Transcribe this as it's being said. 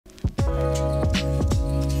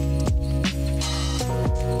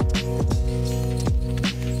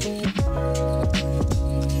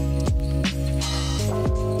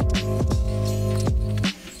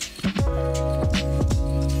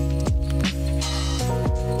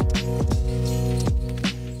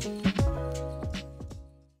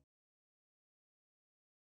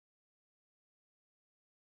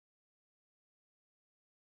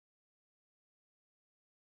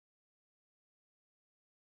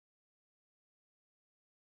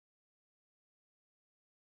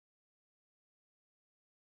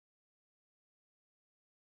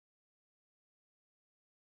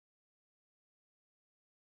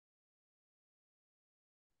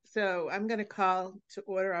So I'm going to call to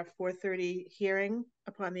order our 4:30 hearing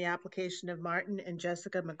upon the application of Martin and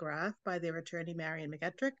Jessica McGrath by their attorney, Marion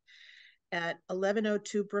McEtrick, at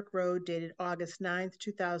 1102 Brook Road, dated August 9th,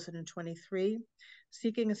 2023,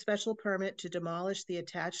 seeking a special permit to demolish the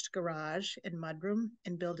attached garage and mudroom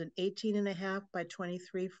and build an 18.5 by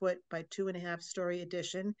 23 foot by 2.5 story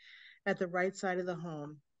addition at the right side of the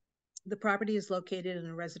home. The property is located in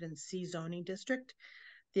a Residence C zoning district.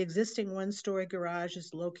 The existing one-story garage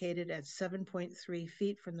is located at 7.3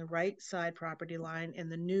 feet from the right side property line, and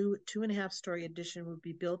the new 2.5-story addition would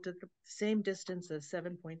be built at the same distance as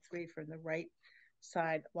 7.3 from the right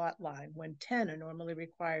side lot line, when 10 are normally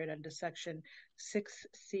required under Section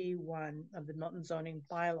 6C1 of the Milton zoning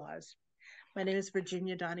bylaws. My name is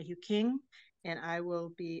Virginia Donahue King, and I'm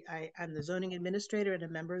the zoning administrator and a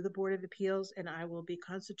member of the Board of Appeals, and I will be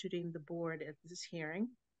constituting the board at this hearing.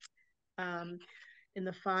 In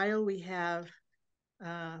the file, we have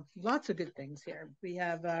lots of good things here. We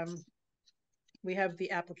have the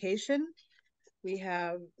application. We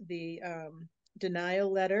have the denial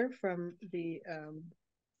letter from the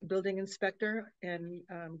building inspector, and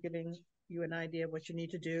giving you an idea of what you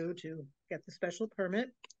need to do to get the special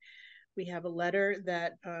permit. We have a letter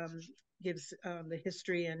that gives the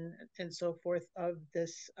history and so forth of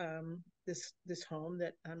this this home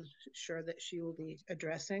that I'm sure that she will be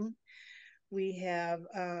addressing. We have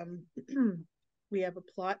a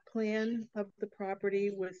plot plan of the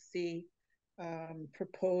property with the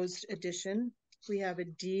proposed addition. We have a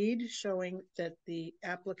deed showing that the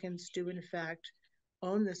applicants do in fact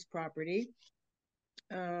own this property.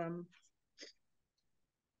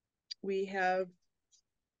 We have,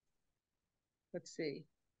 let's see.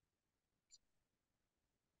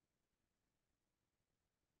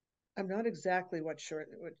 I'm not exactly sure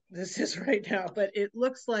what this is right now, but it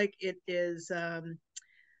looks like it is a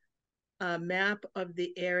map of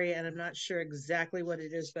the area, and I'm not sure exactly what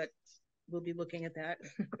it is, but we'll be looking at that.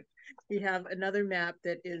 We have another map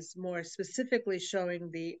that is more specifically showing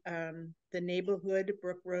the neighborhood,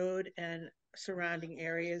 Brook Road, and surrounding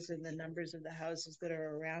areas and the numbers of the houses that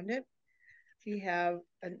are around it. We have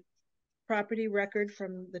a property record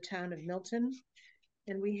from the town of Milton,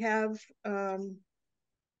 and we have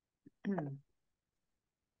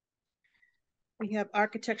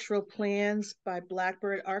architectural plans by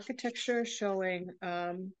Blackbird Architecture showing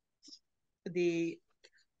the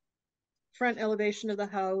front elevation of the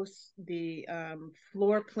house, the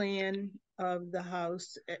floor plan of the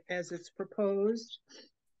house as it's proposed,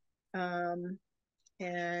 and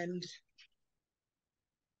a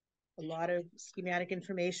lot of schematic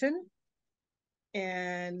information.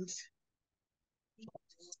 And let's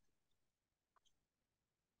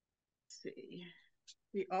see.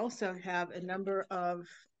 We also have a number of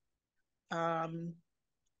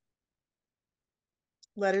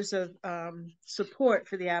letters of support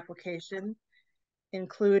for the application,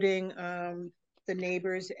 including the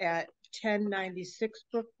neighbors at 1096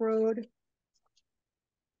 Brook Road,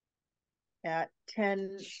 at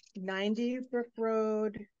 1090 Brook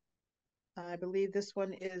Road. I believe this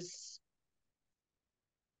one is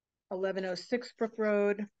 1106 Brook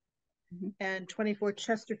Road, and 24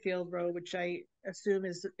 Chesterfield Road, which I assume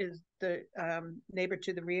is the neighbor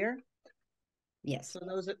to the rear. Yes. So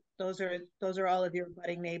those are all of your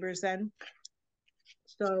budding neighbors then.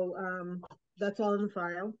 So that's all in the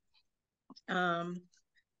file.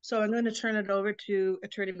 So I'm going to turn it over to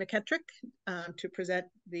Attorney McEtrick to present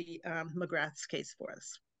the McGrath's case for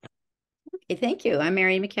us. Okay, thank you. I'm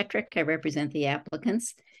Mary McEtrick. I represent the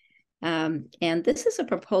applicants. And this is a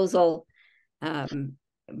proposal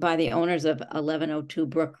by the owners of 1102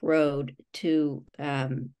 Brook Road to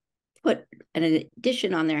put an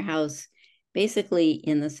addition on their house, basically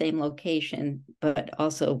in the same location, but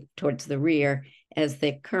also towards the rear as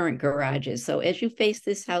the current garage is. So as you face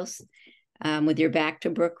this house with your back to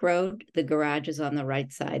Brook Road, the garage is on the right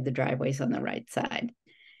side, the driveway's on the right side.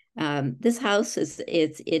 This house is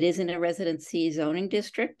in a Residence C zoning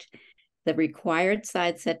district. The required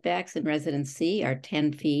side setbacks in Residence C are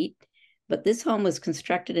 10 feet. But this home was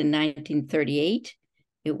constructed in 1938.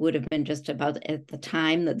 It would have been just about at the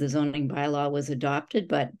time that the zoning bylaw was adopted,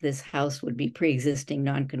 but this house would be pre-existing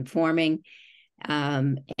non-conforming.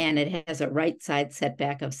 And it has a right side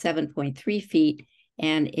setback of 7.3 feet.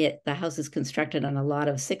 And the house is constructed on a lot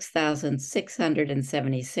of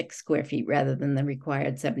 6,676 square feet rather than the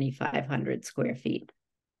required 7,500 square feet.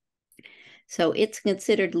 So it's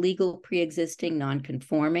considered legal pre-existing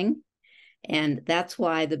non-conforming. And that's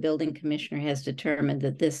why the building commissioner has determined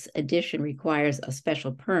that this addition requires a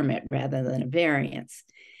special permit rather than a variance.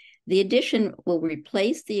 The addition will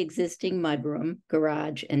replace the existing mudroom,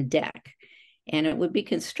 garage, and deck. and it would be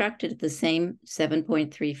constructed at the same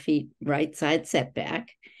 7.3 feet right side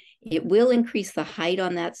setback. It will increase the height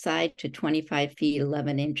on that side to 25 feet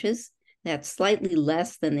 11 inches. That's slightly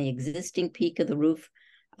less than the existing peak of the roof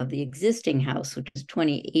of the existing house, which is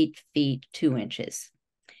 28 feet 2 inches.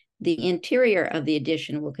 The interior of the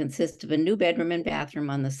addition will consist of a new bedroom and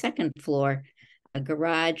bathroom on the second floor, a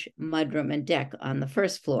garage, mudroom, and deck on the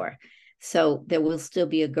first floor. So there will still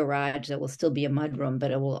be a garage, there will still be a mudroom,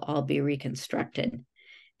 but it will all be reconstructed.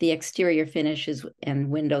 The exterior finishes and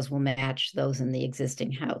windows will match those in the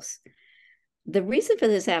existing house. The reason for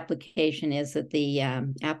this application is that the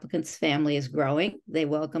applicant's family is growing. They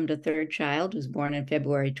welcomed a third child who's born in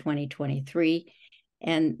February 2023,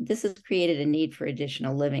 and this has created a need for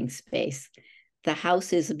additional living space. The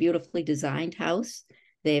house is a beautifully designed house.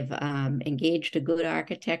 They've engaged a good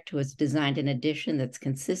architect who has designed an addition that's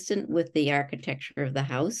consistent with the architecture of the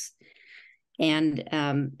house.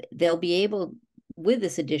 And they'll be able, with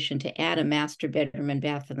this addition, to add a master bedroom and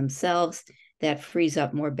bath for themselves. That frees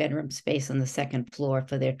up more bedroom space on the second floor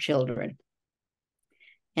for their children.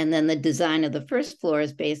 And then the design of the first floor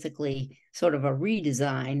is basically sort of a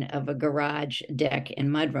redesign of a garage, deck, and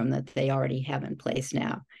mudroom that they already have in place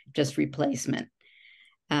now, just replacement.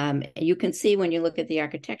 You can see when you look at the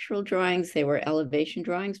architectural drawings, they were elevation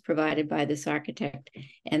drawings provided by this architect,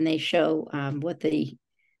 and they show what the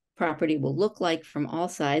property will look like from all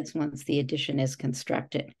sides once the addition is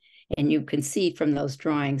constructed. And you can see from those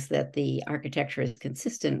drawings that the architecture is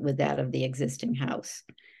consistent with that of the existing house.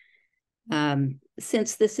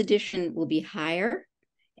 Since this addition will be higher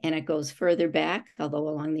and it goes further back, although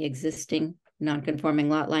along the existing non-conforming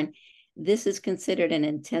lot line, this is considered an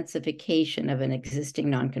intensification of an existing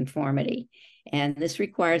nonconformity. And this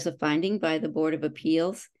requires a finding by the Board of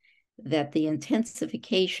Appeals that the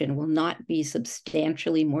intensification will not be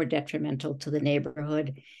substantially more detrimental to the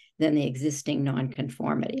neighborhood than the existing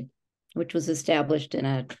nonconformity, which was established in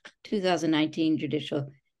a 2019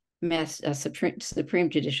 Supreme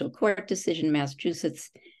Judicial Court decision,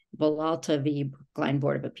 Massachusetts, Villalta v. Brookline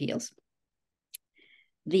Board of Appeals.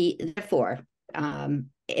 Therefore,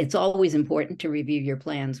 it's always important to review your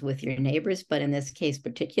plans with your neighbors, but in this case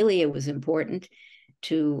particularly, it was important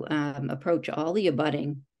to approach all the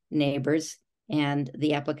abutting neighbors, and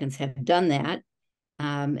the applicants have done that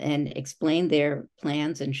and explained their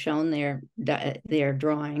plans and shown their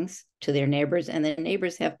drawings to their neighbors, and the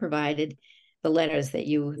neighbors have provided the letters that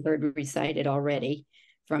you heard recited already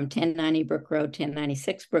from 1090 Brook Road,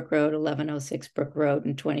 1096 Brook Road, 1106 Brook Road,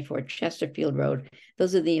 and 24 Chesterfield Road.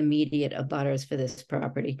 Those are the immediate abutters for this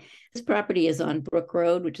property. This property is on Brook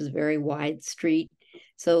Road, which is a very wide street.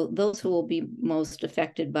 So those who will be most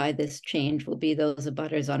affected by this change will be those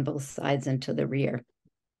abutters on both sides and to the rear.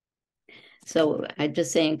 So I'd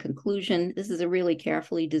just say in conclusion, this is a really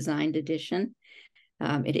carefully designed addition.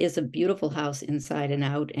 It is a beautiful house inside and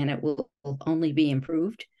out, and it will only be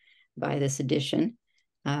improved by this addition.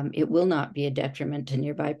 It will not be a detriment to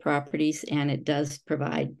nearby properties, and it does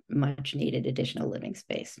provide much needed additional living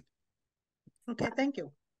space. Okay, thank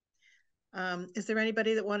you. Is there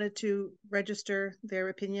anybody that wanted to register their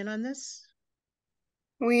opinion on this?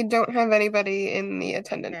 We don't have anybody in the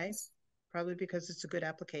attendance. Okay, probably because it's a good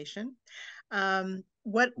application.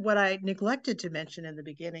 What I neglected to mention in the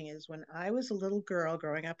beginning is when I was a little girl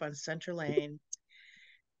growing up on Center Lane,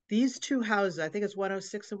 these two houses, I think it's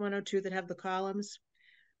 106 and 102 that have the columns,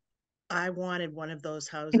 I wanted one of those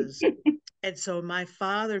houses. And so my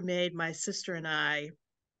father made my sister and I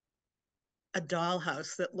a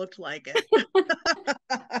dollhouse that looked like it.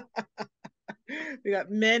 We got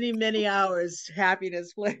many, many hours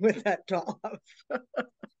happiness playing with that dollhouse.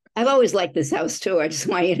 I've always liked this house too. I just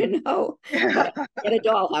want you to know. Get a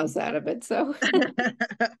dollhouse out of it. So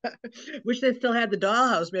wish they still had the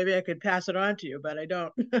dollhouse. Maybe I could pass it on to you, but I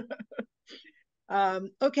don't.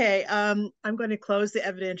 Okay, I'm going to close the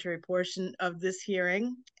evidentiary portion of this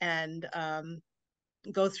hearing and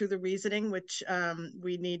go through the reasoning, which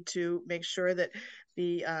we need to make sure that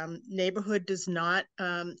the neighborhood is not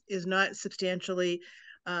substantially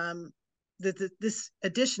this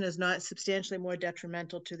addition is not substantially more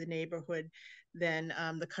detrimental to the neighborhood than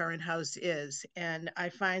the current house is. And I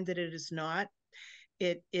find that it is not.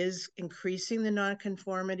 It is increasing the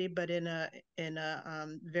nonconformity, but in a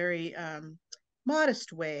very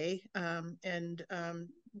modest way, and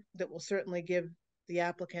that will certainly give the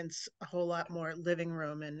applicants a whole lot more living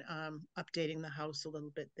room and updating the house a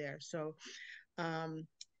little bit there. So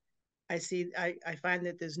I find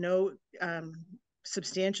that there's no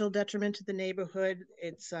substantial detriment to the neighborhood.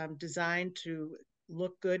 It's designed to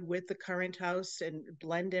look good with the current house and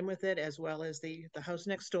blend in with it, as well as the house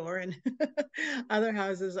next door and other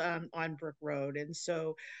houses on Brook Road. And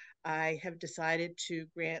so I have decided to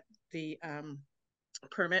grant the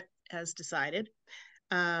permit as decided.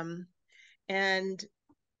 And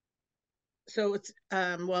so it's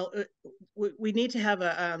we need to have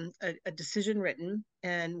a decision written,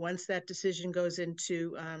 and once that decision goes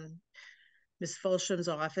into Ms. Folsham's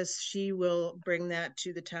office, she will bring that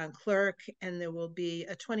to the town clerk, and there will be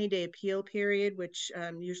a 20-day appeal period, which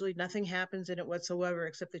usually nothing happens in it whatsoever,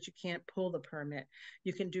 except that you can't pull the permit.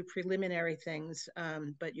 You can do preliminary things,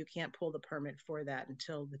 but you can't pull the permit for that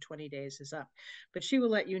until the 20 days is up. But she will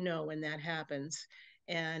let you know when that happens.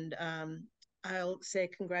 And I'll say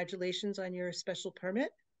congratulations on your special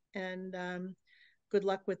permit, and good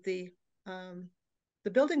luck with the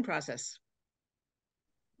building process.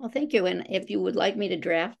 Well, thank you. And if you would like me to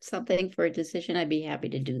draft something for a decision, I'd be happy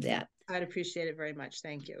to do that. I'd appreciate it very much.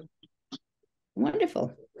 Thank you.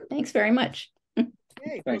 Wonderful. Thanks very much. Okay,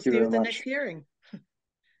 we'll see you at the next hearing.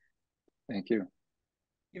 Thank you.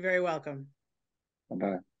 You're very welcome.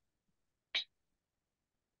 Bye-bye.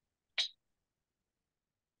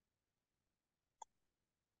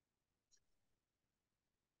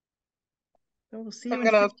 So we'll see you in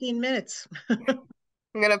 15 minutes. I'm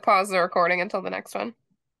going to pause the recording until the next one.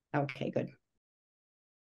 Okay, good.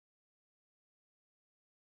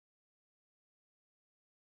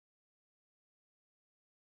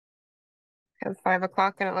 It's 5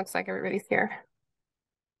 o'clock and it looks like everybody's here.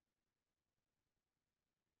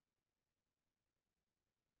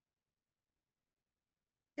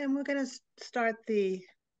 And we're going to start the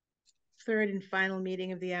third and final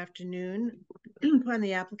meeting of the afternoon upon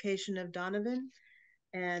the application of Donovan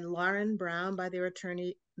and Lauren Brown by their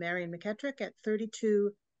attorney, Marion McKettrick, at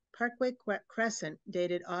 32 Parkway Crescent,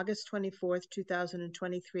 dated August 24th,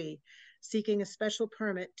 2023, seeking a special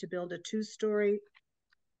permit to build a 2-story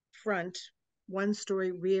front,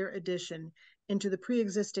 1-story rear addition into the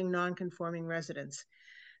pre-existing non-conforming residence.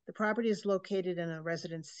 The property is located in a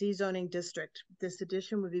residence C zoning district. This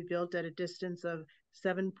addition would be built at a distance of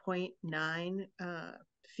 7.9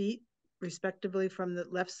 feet, respectively, from the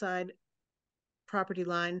left side property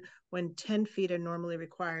line, when 10 feet are normally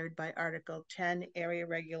required by Article 10 Area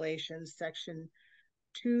Regulations, Section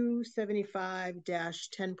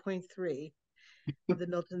 275-10.3 of the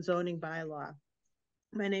Milton Zoning Bylaw.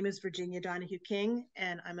 My name is Virginia Donahue King,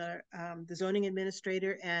 and I'm the zoning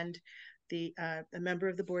administrator and a member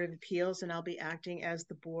of the Board of Appeals, and I'll be acting as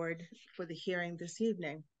the board for the hearing this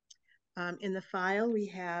evening. In the file, we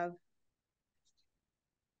have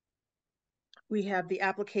the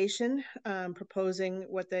application proposing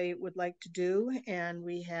what they would like to do, and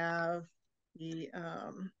we have the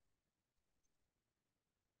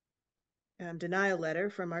denial letter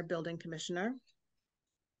from our building commissioner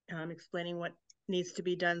explaining what needs to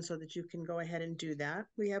be done so that you can go ahead and do that.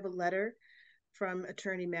 We have a letter from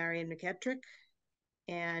attorney Marion McKettrick,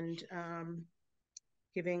 and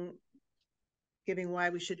giving why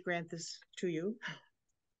we should grant this to you.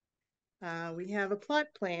 We have a plot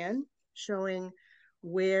plan showing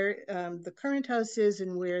where the current house is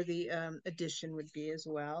and where the addition would be as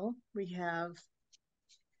well. We have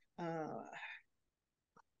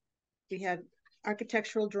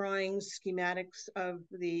architectural drawings, schematics of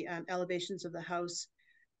the elevations of the house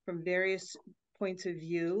from various points of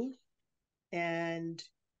view, and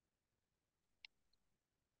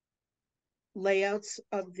layouts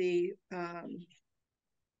of the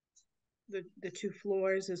 2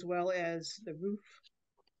 floors as well as the roof.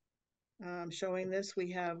 Showing this,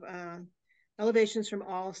 we have elevations from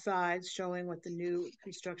all sides showing what the new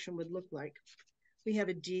construction would look like. We have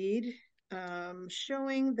a deed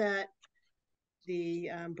showing that the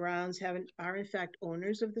Browns are in fact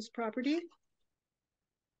owners of this property.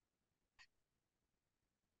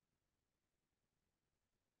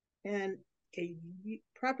 And a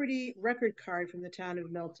property record card from the town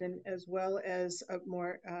of Milton, as well as a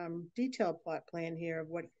more detailed plot plan here of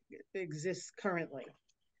what exists currently.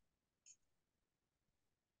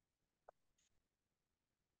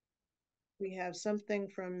 We have something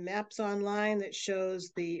from Maps Online that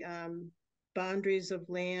shows the boundaries of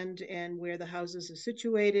land and where the houses are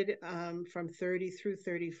situated from 30 through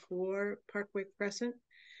 34 Parkway Crescent.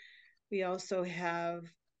 We also have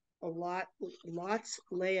a lots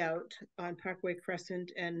layout on Parkway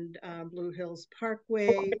Crescent and Blue Hills Parkway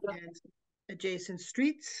and adjacent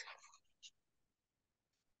streets.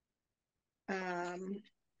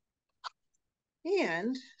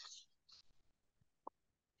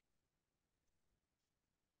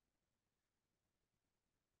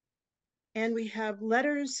 And we have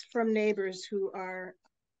letters from neighbors who are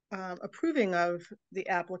approving of the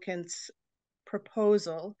applicant's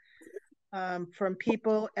proposal from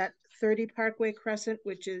people at 30 Parkway Crescent,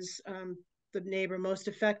 which is the neighbor most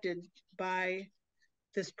affected by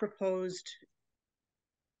this proposed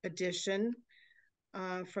addition,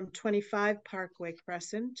 from 25 Parkway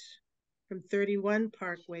Crescent, from 31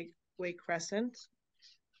 Parkway Crescent,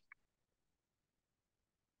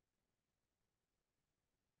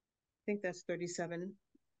 I think that's 37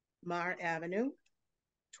 Mar Avenue,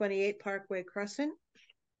 28 Parkway Crescent,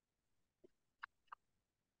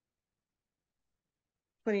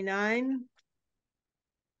 29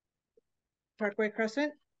 Parkway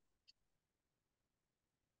Crescent,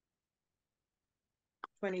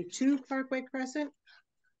 22 Parkway Crescent,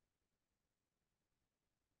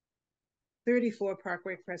 34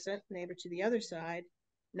 Parkway Crescent, neighbor to the other side,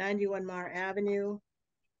 91 Mar Avenue,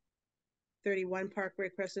 31 Parkway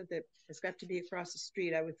Crescent, that has got to be across the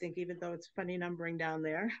street, I would think, even though it's funny numbering down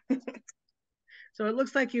there. So it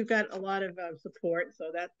looks like you've got a lot of support,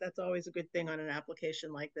 so that's always a good thing on an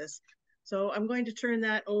application like this. So I'm going to turn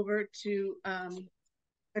that over to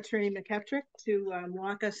Attorney McKettrick to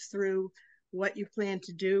walk us through what you plan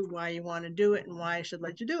to do, why you want to do it, and why I should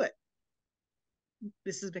let you do it.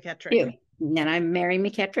 This is McKettrick. And I'm Mary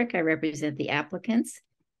McKettrick. I represent the applicants,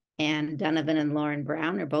 and Donovan and Lauren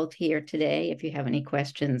Brown are both here today if you have any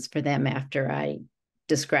questions for them after I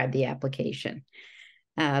describe the application.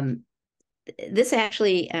 This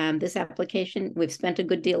application, we've spent a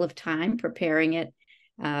good deal of time preparing it,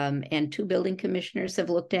 and two building commissioners have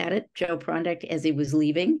looked at it, Joe Prondak as he was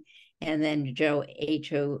leaving, and then Joe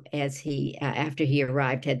H.O. as he, after he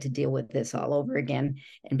arrived, had to deal with this all over again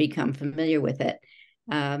and become familiar with it.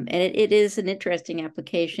 And it is an interesting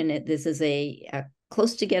application. This is a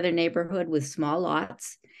close together neighborhood with small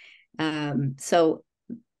lots. So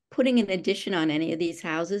putting an addition on any of these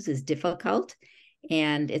houses is difficult,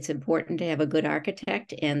 and it's important to have a good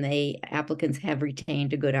architect, and the applicants have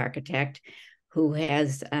retained a good architect who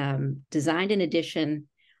has designed an addition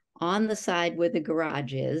on the side where the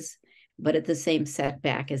garage is, but at the same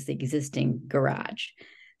setback as the existing garage.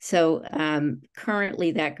 So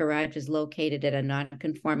currently that garage is located at a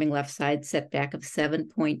non-conforming left side setback of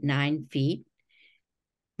 7.9 feet,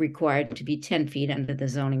 required to be 10 feet under the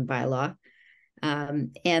zoning bylaw.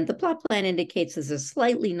 And the plot plan indicates there's a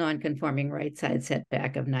slightly non-conforming right side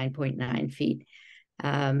setback of 9.9 feet.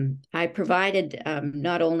 I provided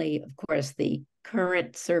not only, of course, the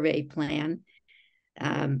current survey plan,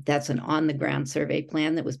 that's an on-the-ground survey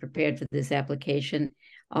plan that was prepared for this application,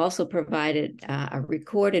 also provided a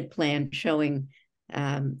recorded plan showing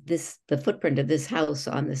the footprint of this house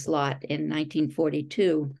on this lot in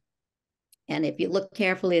 1942. And if you look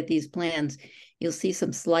carefully at these plans, you'll see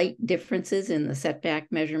some slight differences in the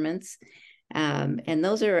setback measurements. And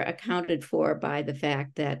those are accounted for by the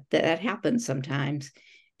fact that happens sometimes,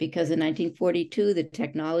 because in 1942, the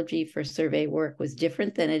technology for survey work was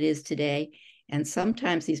different than it is today. And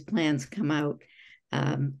sometimes these plans come out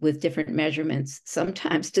with different measurements,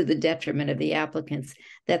 sometimes to the detriment of the applicants.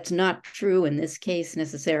 That's not true in this case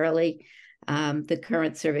necessarily. The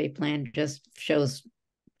current survey plan just shows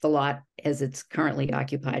the lot as it's currently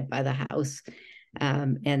occupied by the house.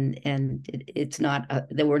 And it's not,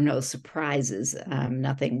 there were no surprises.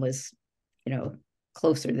 Nothing was,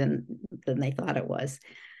 closer than they thought it was.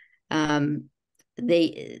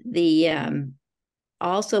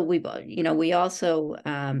 Also, we also,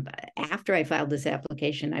 after I filed this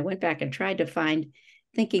application, I went back and tried to find,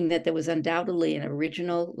 thinking that there was undoubtedly an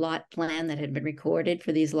original lot plan that had been recorded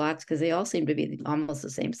for these lots, because they all seem to be almost the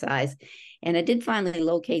same size. And I did finally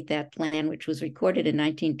locate that plan, which was recorded in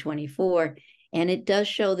 1924. And it does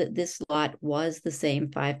show that this lot was the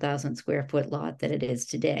same 5,000 square foot lot that it is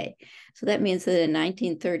today. So that means that in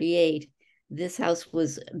 1938, this house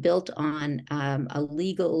was built on a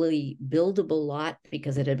legally buildable lot,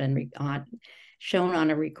 because it had been shown on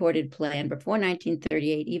a recorded plan before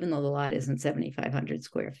 1938, even though the lot isn't 7,500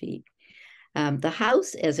 square feet. The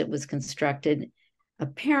house, as it was constructed,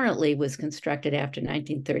 apparently was constructed after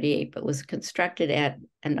 1938, but was constructed at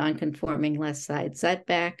a non-conforming left side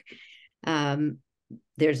setback.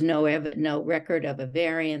 There's no record of a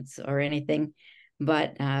variance or anything,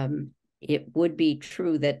 but it would be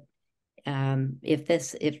true that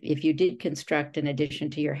if you did construct an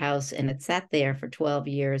addition to your house and it sat there for 12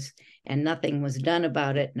 years and nothing was done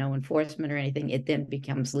about it, no enforcement or anything, it then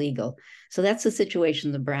becomes legal. So that's the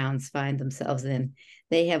situation the Browns find themselves in.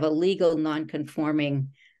 They have a legal non-conforming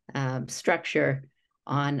structure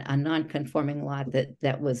on a non-conforming lot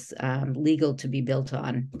that was legal to be built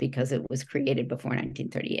on, because it was created before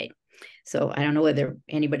 1938. So I don't know whether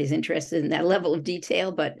anybody's interested in that level of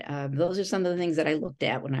detail, but those are some of the things that I looked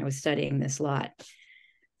at when I was studying this lot.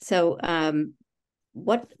 So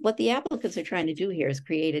what the applicants are trying to do here is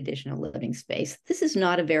create additional living space. This is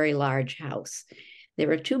not a very large house. There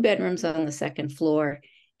are 2 bedrooms on the second floor.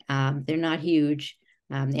 They're not huge.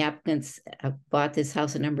 The applicants bought this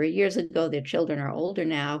house a number of years ago. Their children are older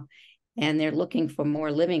now, and they're looking for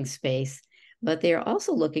more living space, but they're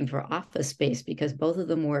also looking for office space because both of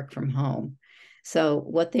them work from home. So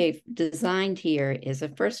what they've designed here is a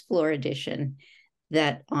first floor addition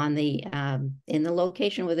that on the in the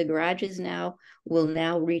location where the garage is now will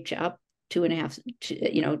now reach up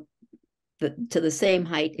 2.5 to the same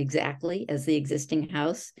height exactly as the existing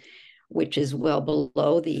house, which is well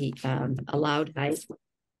below the allowed height.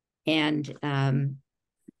 And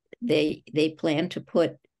they plan to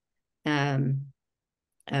put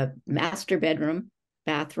a master bedroom,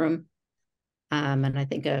 bathroom, and I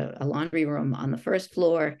think a laundry room on the first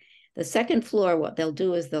floor. The second floor, what they'll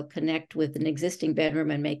do is they'll connect with an existing bedroom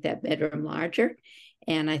and make that bedroom larger.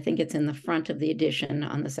 And I think it's in the front of the addition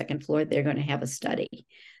on the second floor. They're going to have a study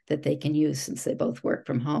that they can use since they both work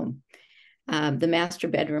from home. The master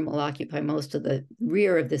bedroom will occupy most of the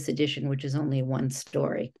rear of this addition, which is only 1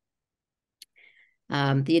 story.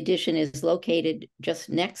 The addition is located just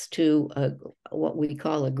next to what we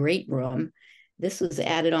call a great room. This was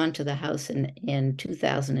added on to the house in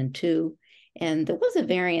 2002. And there was a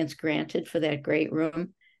variance granted for that great room.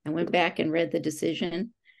 I went back and read the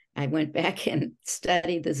decision. I went back and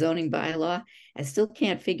studied the zoning bylaw. I still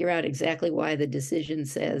can't figure out exactly why the decision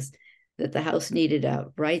says that the house needed a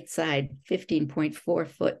right side 15.4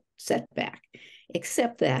 foot setback,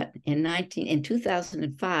 except that in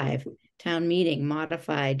 2005, town meeting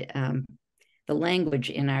modified the language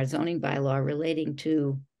in our zoning bylaw relating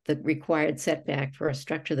to the required setback for a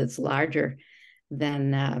structure that's larger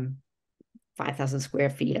than 5,000 square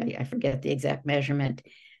feet. I forget the exact measurement.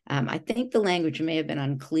 I think the language may have been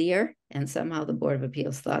unclear, and somehow the Board of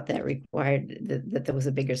Appeals thought that required that there was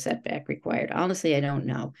a bigger setback required. Honestly, I don't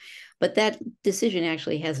know. But that decision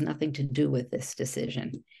actually has nothing to do with this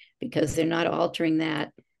decision because they're not altering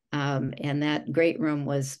that. And that great room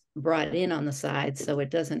was brought in on the side, so it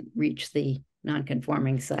doesn't reach the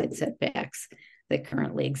non-conforming side setbacks that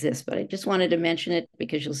currently exist. But I just wanted to mention it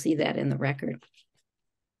because you'll see that in the record.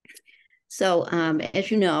 So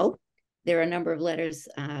as you know, there are a number of letters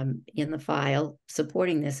in the file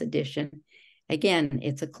supporting this addition. Again,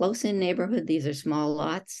 it's a close-in neighborhood. These are small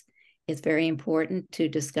lots. It's very important to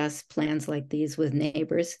discuss plans like these with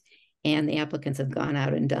neighbors, and the applicants have gone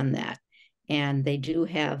out and done that. And they do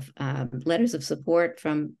have letters of support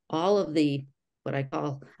from all of the, what I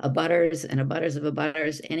call abutters and abutters of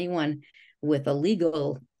abutters, anyone with a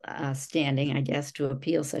legal standing, I guess, to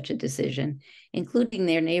appeal such a decision, including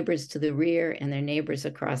their neighbors to the rear and their neighbors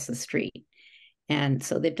across the street. And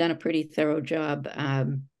so they've done a pretty thorough job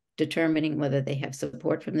determining whether they have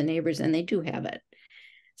support from the neighbors, and they do have it.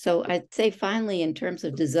 So I'd say finally, in terms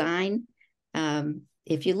of design,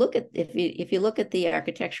 if you look at the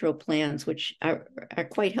architectural plans, which are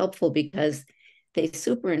quite helpful because they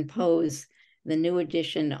superimpose the new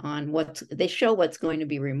addition on they show what's going to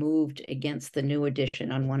be removed against the new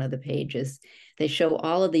addition on one of the pages. They show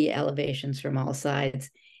all of the elevations from all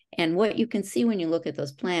sides. And what you can see when you look at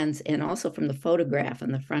those plans, and also from the photograph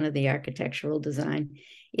in the front of the architectural design,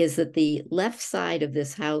 is that the left side of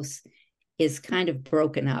this house is kind of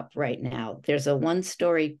broken up right now. There's a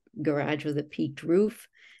 1-story garage with a peaked roof.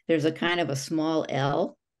 There's a kind of a small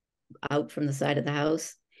L out from the side of the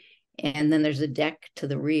house. And then there's a deck to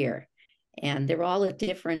the rear. And they're all at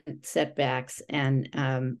different setbacks. And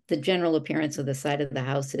the general appearance of the side of the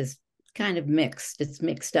house is kind of mixed. It's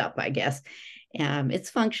mixed up, I guess. It's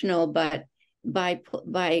functional, but by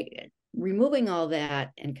removing all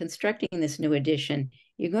that and constructing this new addition,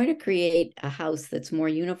 you're going to create a house that's more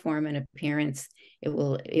uniform in appearance. It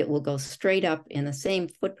will go straight up in the same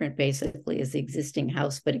footprint basically as the existing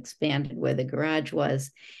house, but expanded where the garage was.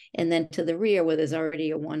 And then to the rear, where there's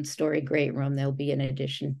already a 1-story great room, there'll be an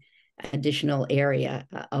additional area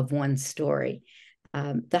of 1 story.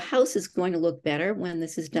 The house is going to look better when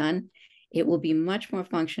this is done. It will be much more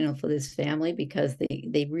functional for this family because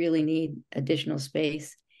they really need additional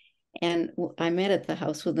space. And I met at the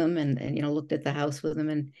house with them and looked at the house with them.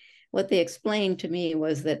 And what they explained to me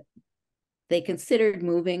was that they considered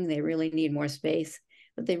moving. They really need more space,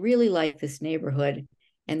 but they really like this neighborhood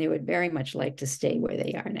and they would very much like to stay where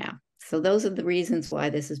they are now. So those are the reasons why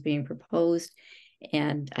this is being proposed.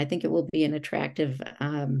 And I think it will be an attractive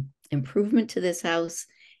improvement to this house.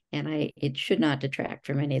 And it should not detract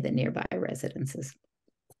from any of the nearby residences.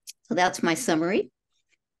 So that's my summary.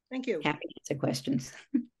 Thank you. Happy to answer questions.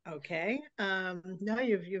 Okay. No,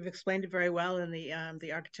 you've explained it very well, and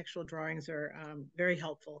the architectural drawings are very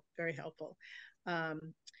helpful. Very helpful.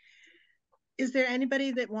 Is there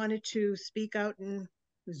anybody that wanted to speak out in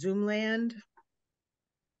Zoom land?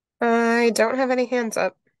 I don't have any hands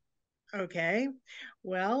up. Okay.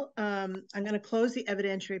 Well, I'm going to close the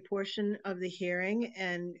evidentiary portion of the hearing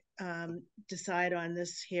and decide on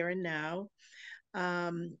this here and now.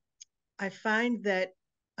 I find that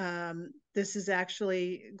this is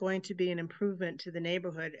actually going to be an improvement to the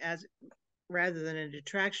neighborhood as rather than a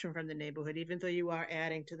detraction from the neighborhood, even though you are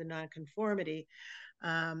adding to the nonconformity.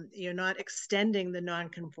 You're not extending the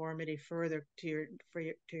nonconformity further to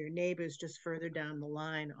your neighbors, just further down the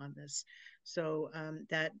line on this. So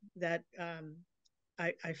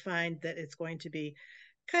I find that it's going to be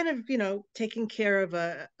kind of, taking care of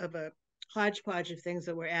a hodgepodge of things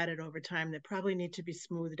that were added over time that probably need to be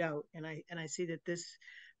smoothed out. And I see that this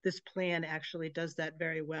plan actually does that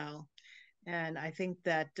very well. And I think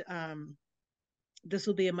that this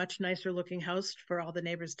will be a much nicer looking house for all the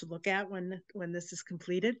neighbors to look at when this is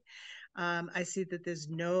completed. I see that there's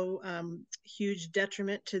no huge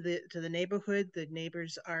detriment to the neighborhood. The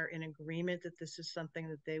neighbors are in agreement that this is something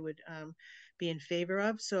that they would be in favor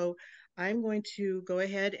of. So I'm going to go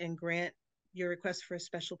ahead and grant your request for a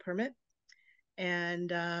special permit.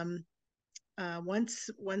 And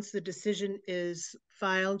once the decision is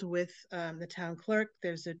filed with the town clerk,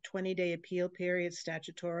 there's a 20-day appeal period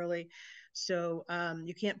statutorily. So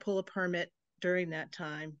you can't pull a permit during that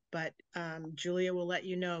time, but Julia will let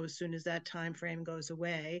you know as soon as that time frame goes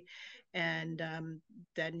away, and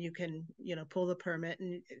then you can pull the permit,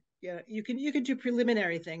 and you can do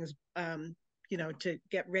preliminary things to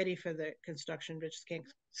get ready for the construction, but just can't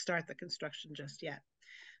start the construction just yet.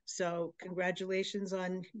 So congratulations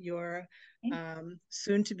on your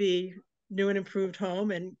soon to be new and improved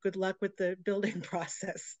home, and good luck with the building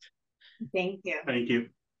process. Thank you. Thank you.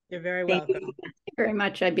 You're very Thank welcome. you very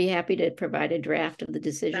much. I'd be happy to provide a draft of the That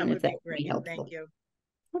decision if would that be would be great. helpful. Thank you.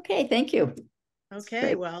 Okay, thank you. Okay,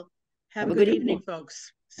 Great. well, have a good evening,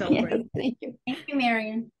 folks. Celebrate. Yeah, thank you. Thank you,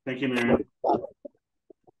 Marion. Thank you, Marion.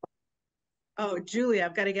 Oh, Julie,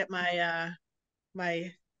 I've got to get my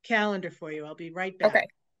my calendar for you. I'll be right back. Okay,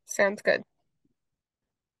 sounds good.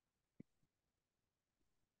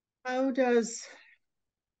 How does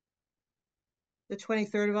the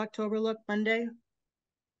 23rd of October look? Monday?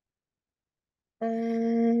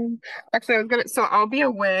 Actually, so I'll be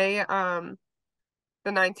away the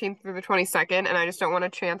 19th through the 22nd, and I just don't want to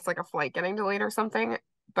chance like a flight getting delayed or something.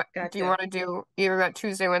 But do you Gotcha. want to do either that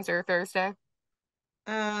Tuesday, Wednesday, or Thursday?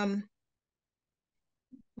 Oh,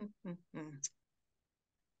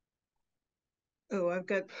 I've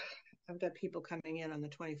got people coming in on the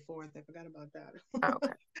 24th. I forgot about that. Oh,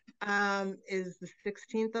 okay. Is the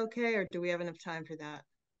 16th okay, or do we have enough time for that?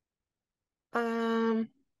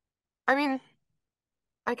 I mean,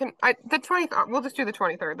 the 20th, we'll just do the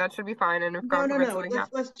 23rd. That should be fine. And if God No. forbid something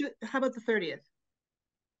happens. Let's do. How about the 30th?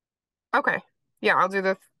 Okay. Yeah, I'll do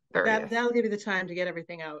the 30th. That'll give you the time to get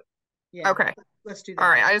everything out. Yeah. Okay. Let's do that. All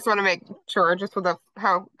right. I just want to make sure, just with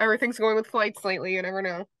how everything's going with flights lately, you never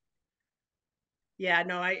know. Yeah,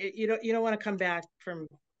 no, you don't want to come back from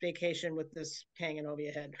vacation with this hanging over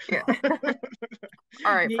your head. Yeah.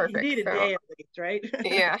 All right, perfect. You need a day at least, right?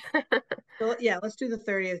 Yeah. So yeah, let's do the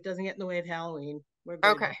 30th. Doesn't get in the way of Halloween. We're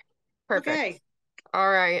good. Okay. Perfect. Okay. All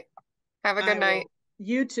right. Have a good night.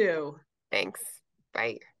 You too. Thanks.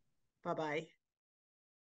 Bye. Bye-bye.